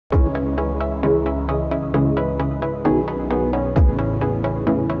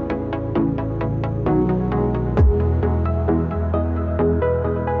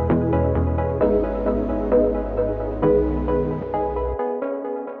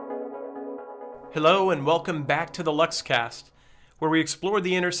Hello and welcome back to the LuxCast, where we explore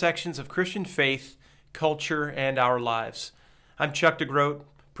the intersections of Christian faith, culture, and our lives. I'm Chuck DeGroat,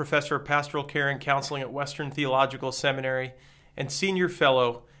 Professor of Pastoral Care and Counseling at Western Theological Seminary and Senior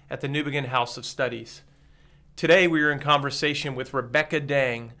Fellow at the New Begin House of Studies. Today we are in conversation with Rebecca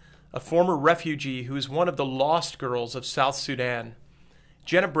Deng, a former refugee who is one of the lost girls of South Sudan.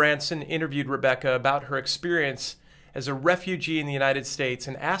 Jenna Brandsen interviewed Rebecca about her experience as a refugee in the United States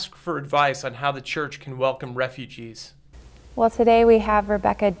and asked for advice on how the church can welcome refugees. Well, today we have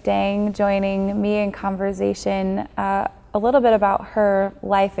Rebecca Deng joining me in conversation a little bit about her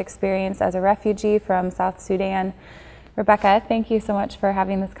life experience as a refugee from South Sudan. Rebecca, thank you so much for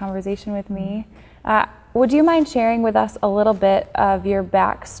having this conversation with me. Would you mind sharing with us a little bit of your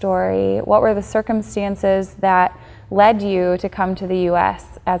backstory? What were the circumstances that led you to come to the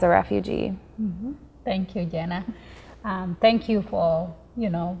U.S. as a refugee? Thank you, Jenna. Thank you for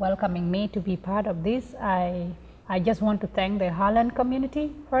welcoming me to be part of this. I just want to thank the Holland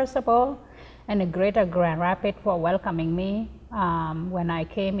community first of all, and the Greater Grand Rapids for welcoming me when I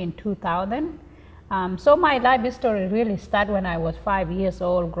came in 2000. So my life story really started when I was 5 years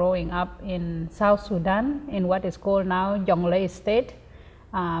old, growing up in South Sudan in what is called now Jonglei State.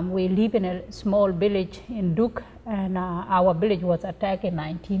 We live in a small village in Duk, and our village was attacked in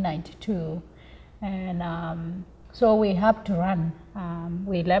 1992. And so we have to run.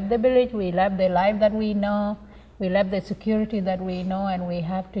 We left the village, we left the life that we know, we left the security that we know, and we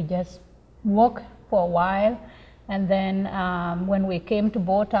have to just walk for a while. And then when we came to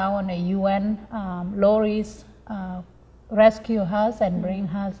Botown, a UN lorries rescue us and bring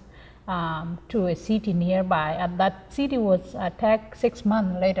us to a city nearby. And that city was attacked 6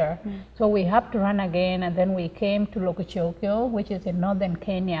 months later. So we have to run again, and then we came to Lokichokyo, which is in northern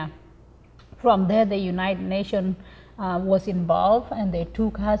Kenya. From there, the United Nations was involved, and they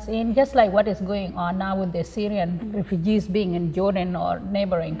took us in, just like what is going on now with the Syrian refugees being in Jordan or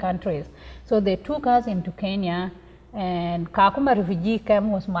neighboring countries. So they took us into Kenya, and Kakuma refugee camp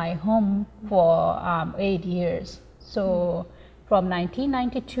was my home for 8 years. So from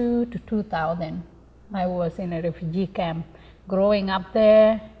 1992 to 2000, I was in a refugee camp. Growing up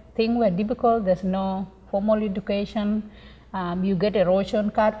there, things were difficult. There's no formal education. You get a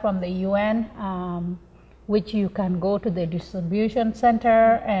ration card from the UN, which you can go to the distribution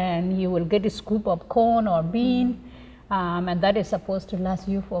center and you will get a scoop of corn or bean, and that is supposed to last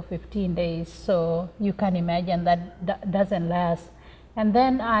you for 15 days. So you can imagine that doesn't last. And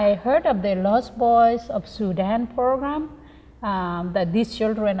then I heard of the Lost Boys of Sudan program, that these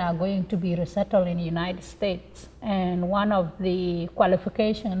children are going to be resettled in the United States. And one of the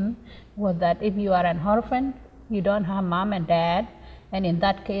qualifications was that if you are an orphan, you don't have mom and dad, and in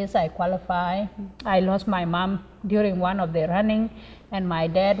that case I qualify. I lost my mom during one of the running, and my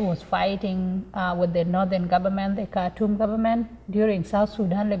dad was fighting with the northern government, the Khartoum government, during South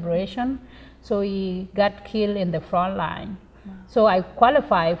Sudan liberation. So he got killed in the front line. So I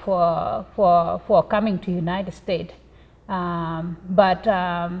qualified for coming to United States. But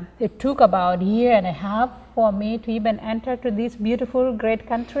it took about a year and a half for me to even enter to this beautiful, great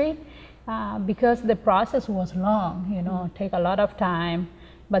country. Because the process was long, take a lot of time.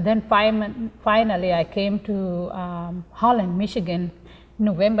 But then finally I came to Holland, Michigan,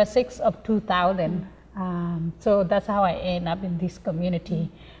 November 6th of 2000. So that's how I ended up in this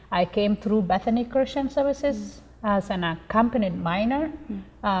community. I came through Bethany Christian Services as an accompanied minor,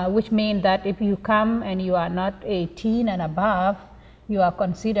 which means that if you come and you are not 18 and above, you are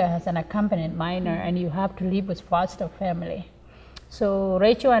considered as an accompanied minor, and you have to live with foster family. So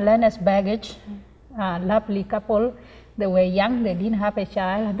Rachel and Leonard's baggage, lovely couple, they were young, they didn't have a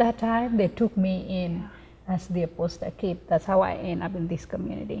child at that time. They took me in as their foster kid. That's how I ended up in this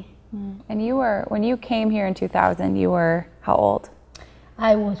community. And when you came here in 2000, you were how old?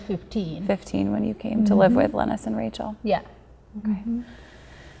 I was 15. 15 when you came to live with Lennis and Rachel? Yeah. Okay.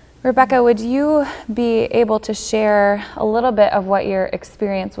 Rebecca, would you be able to share a little bit of what your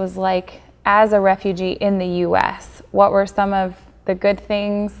experience was like as a refugee in the U.S.? What were some of the good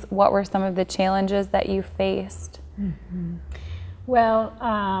things? What were some of the challenges that you faced? Well,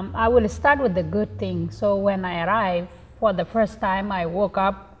 I will start with the good things. So when I arrived, for the first time, I woke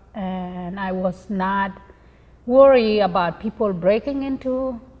up and I was not worried about people breaking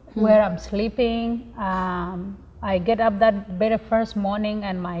into where I'm sleeping. I get up that very first morning,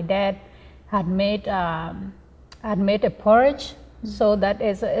 and my dad had made a porridge. So that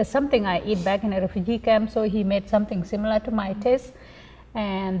is something I eat back in a refugee camp. So he made something similar to my taste.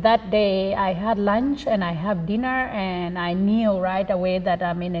 And that day I had lunch and I have dinner, and I knew right away that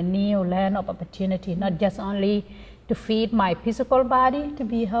I'm in a new land of opportunity, not just only to feed my physical body to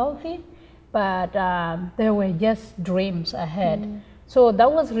be healthy, but there were just dreams ahead. So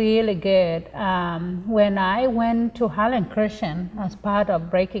that was really good. When I went to Highland Christian as part of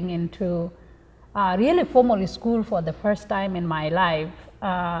breaking into really formal school for the first time in my life,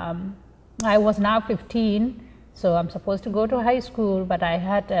 I was now 15, so I'm supposed to go to high school, but I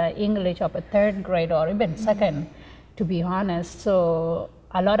had English of a third grade or even second, to be honest. So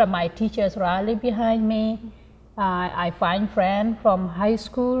a lot of my teachers rallied behind me. I find friends from high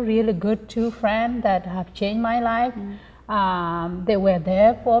school, really good two friends that have changed my life. They were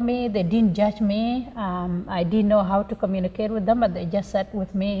there for me. They didn't judge me. I didn't know how to communicate with them, but they just sat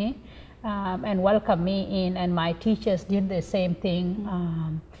with me and welcomed me in, and my teachers did the same thing.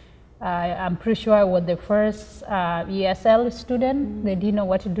 I'm pretty sure I was the first ESL student. They didn't know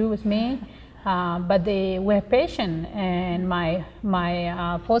what to do with me, but they were patient, and my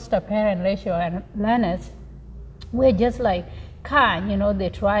foster parent, Rachel and Lennis, were just like kind, you know. They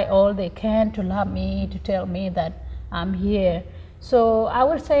try all they can to love me, to tell me that I'm here. So I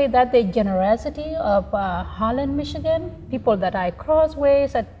would say that the generosity of Holland, Michigan, people that I cross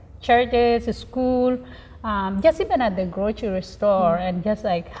ways at churches, school, just even at the grocery store, and just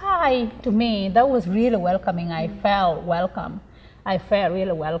like hi to me, that was really welcoming. I felt welcome. I felt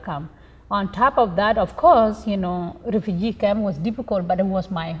really welcome. On top of that, of course, you know, refugee camp was difficult, but it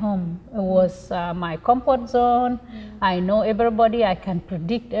was my home. It was my comfort zone. I know everybody. I can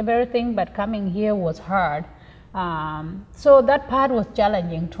predict everything, but coming here was hard. So that part was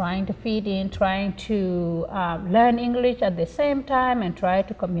challenging, trying to fit in, trying to learn English at the same time, and try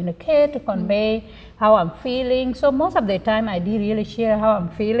to communicate, to convey how I'm feeling. So most of the time I did really share how I'm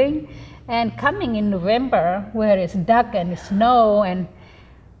feeling. And coming in November, where it's dark and snow, and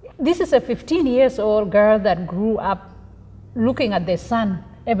this is a 15-year-old girl that grew up looking at the sun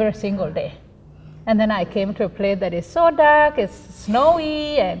every single day. And then I came to a place that is so dark, it's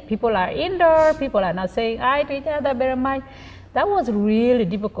snowy, and people are indoor, people are not saying hi to each other very much. That was really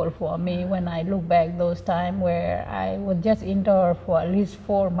difficult for me when I look back those times where I was just indoor for at least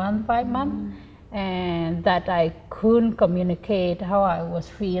 4 months, 5 months, and that I couldn't communicate how I was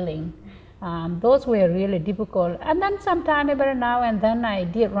feeling. Those were really difficult. And then sometime every now and then I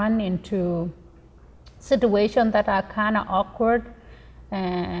did run into situations that are kind of awkward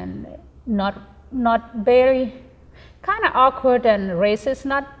and not very, kind of awkward and racist,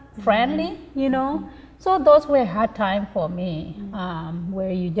 not friendly, you know. So those were hard time for me,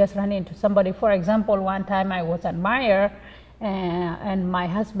 where you just run into somebody. For example, one time I was at Meyer, and my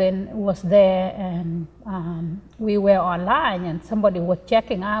husband was there, and we were online, and somebody was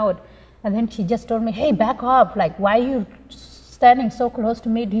checking out. And then she just told me, hey, back off, like, why are you standing so close to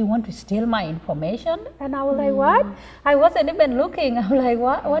me? Do you want to steal my information? And I was like, what? I wasn't even looking. I was like,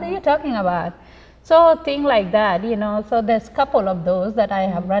 what are you talking about? So things like that, you know. So there's a couple of those that I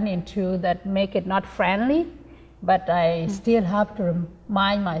have run into that make it not friendly, but I still have to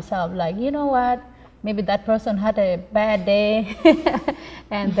remind myself, like, you know what, maybe that person had a bad day,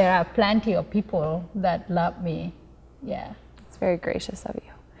 and there are plenty of people that love me. Yeah. It's very gracious of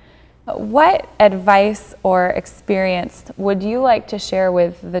you. What advice or experience would you like to share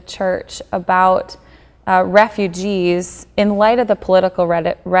with the church about refugees in light of the political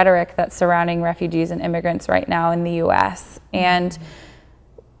rhetoric that's surrounding refugees and immigrants right now in the U.S.? And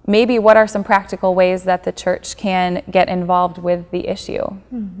maybe what are some practical ways that the church can get involved with the issue?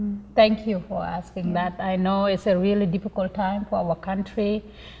 Thank you for asking that. I know it's a really difficult time for our country.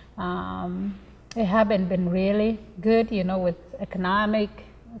 It haven't been really good, you know, with economic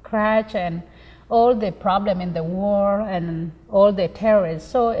crash and all the problem in the war and all the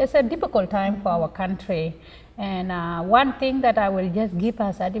terrorists. So it's a difficult time for our country. And one thing that I will just give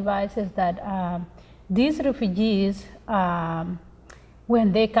as advice is that these refugees,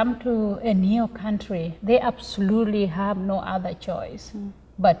 when they come to a new country, they absolutely have no other choice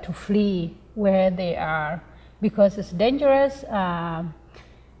but to flee where they are, because it's dangerous,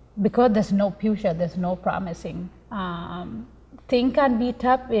 because there's no future, there's no promising. Things can be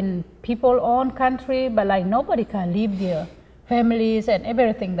tough in people's own country, but like nobody can leave their families and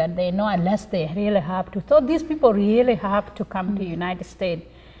everything that they know unless they really have to. So these people really have to come to United States.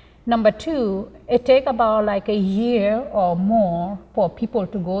 Number two, it takes about like a year or more for people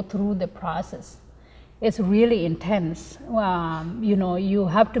to go through the process. It's really intense. You know, you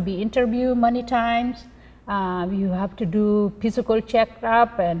have to be interviewed many times. You have to do physical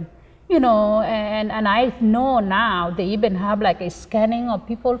checkup, and you know, and I know now they even have like a scanning of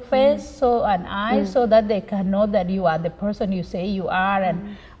people's face, so an eye, so that they can know that you are the person you say you are,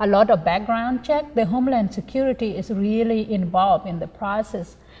 and a lot of background check. The Homeland Security is really involved in the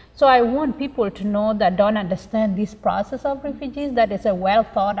process. So I want people to know that don't understand this process of refugees, that it's a well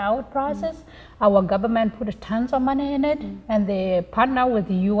thought out process. Our government put tons of money in it, and they partner with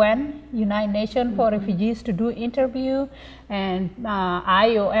the UN, United Nations for Refugees, to do interview, and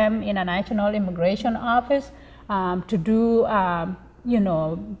IOM, International Immigration Office, to do,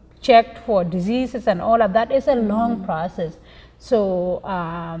 check for diseases and all of that. It's a long process. So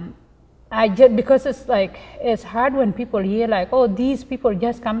because it's hard when people hear like, oh, these people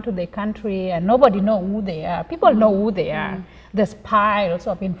just come to the country and nobody know who they are. People know who they are. There's piles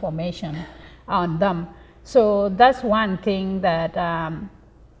of information on them. So that's one thing that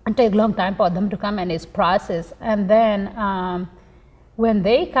it takes a long time for them to come, and it's process. And then when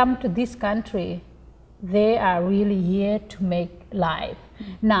they come to this country, they are really here to make life.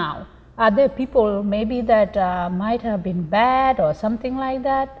 Now, other people maybe that might have been bad or something like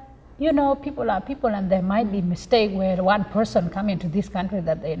that. People are people, and there might be mistake where one person come into this country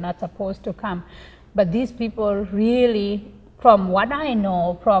that they're not supposed to come. But these people really, from what I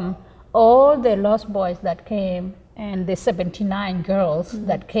know, from all the lost boys that came and the 79 girls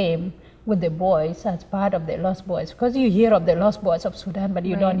that came with the boys as part of the lost boys, because you hear of the lost boys of Sudan, but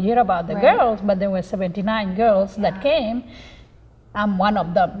you don't hear about the girls, but there were 79 girls that came. I'm one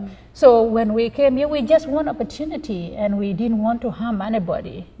of them. So when we came here, we just want opportunity, and we didn't want to harm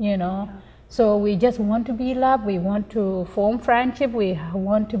anybody, So we just want to be loved. We want to form friendship. We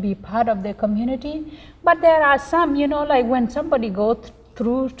want to be part of the community. But there are some, like when somebody goes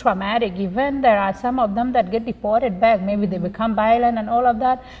through traumatic event, there are some of them that get deported back. Maybe they become violent and all of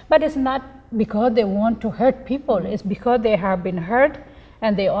that. But it's not because they want to hurt people. It's because they have been hurt,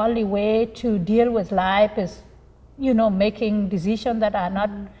 and the only way to deal with life is making decisions that are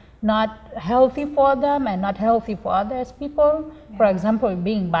not healthy for them and not healthy for others people. For example,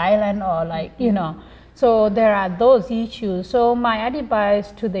 being violent or So there are those issues. So my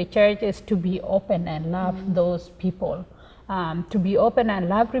advice to the church is to be open and love those people. To be open and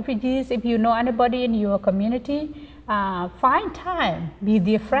love refugees. If you know anybody in your community, find time, be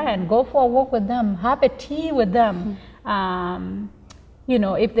their friend, go for a walk with them, have a tea with them.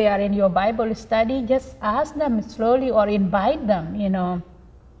 If they are in your Bible study, just ask them slowly or invite them,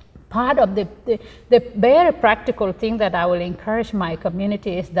 Part of the very practical thing that I will encourage my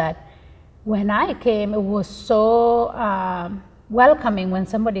community is that when I came, it was so welcoming when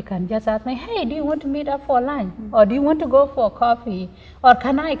somebody can just ask me, hey, do you want to meet up for lunch? Or do you want to go for coffee? Or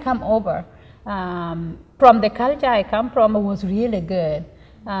can I come over? From the culture I come from, it was really good.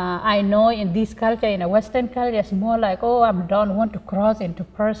 I know in this culture, in a Western culture, it's more like, oh, I don't want to cross into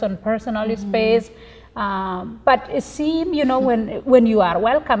personal space. But it seems, when you are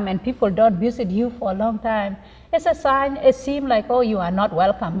welcome and people don't visit you for a long time, it's a sign. It seems like, oh, you are not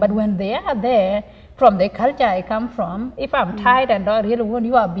welcome. But when they are there, from the culture I come from, if I'm tired and don't really want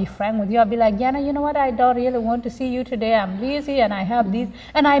you, I'll be frank with you. I'll be like, Jenna, you know what? I don't really want to see you today. I'm busy and I have this,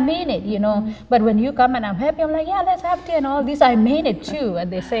 and I mean it, But when you come and I'm happy, I'm like, yeah, let's have tea and all this. I mean it too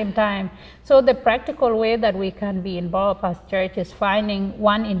at the same time. So the practical way that we can be involved as church is finding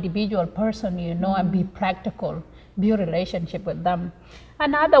one individual person, and be practical, build relationship with them.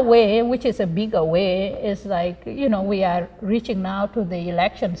 Another way, which is a bigger way, is like, we are reaching now to the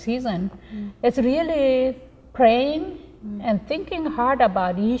election season. It's really praying and thinking hard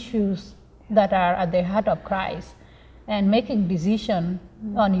about issues that are at the heart of Christ, and making decision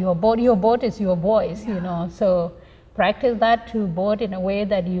on your vote. Your vote is your voice, So practice that to vote in a way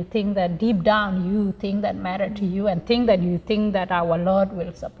that you think that deep down you think that matter to you, and think that you think that our Lord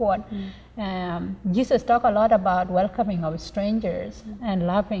will support. Jesus talked a lot about welcoming our strangers and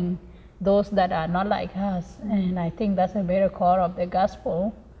loving those that are not like us, and I think that's a very core of the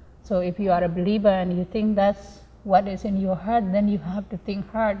gospel. So if you are a believer and you think that's what is in your heart, then you have to think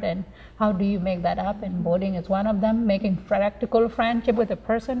hard, and how do you make that happen? Voting is one of them. Making practical friendship with a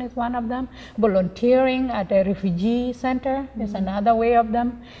person is one of them. Volunteering at a refugee center is another way of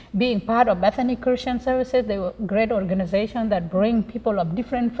them. Being part of Bethany Christian Services, the great organization that bring people of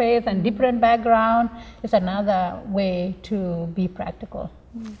different faith and different background, is another way to be practical.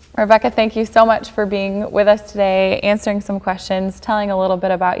 Rebecca, thank you so much for being with us today, answering some questions, telling a little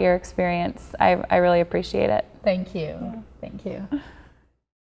bit about your experience. I really appreciate it. Thank you. Thank you.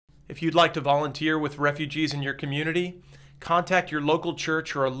 If you'd like to volunteer with refugees in your community, contact your local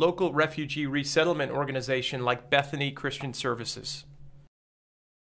church or a local refugee resettlement organization like Bethany Christian Services.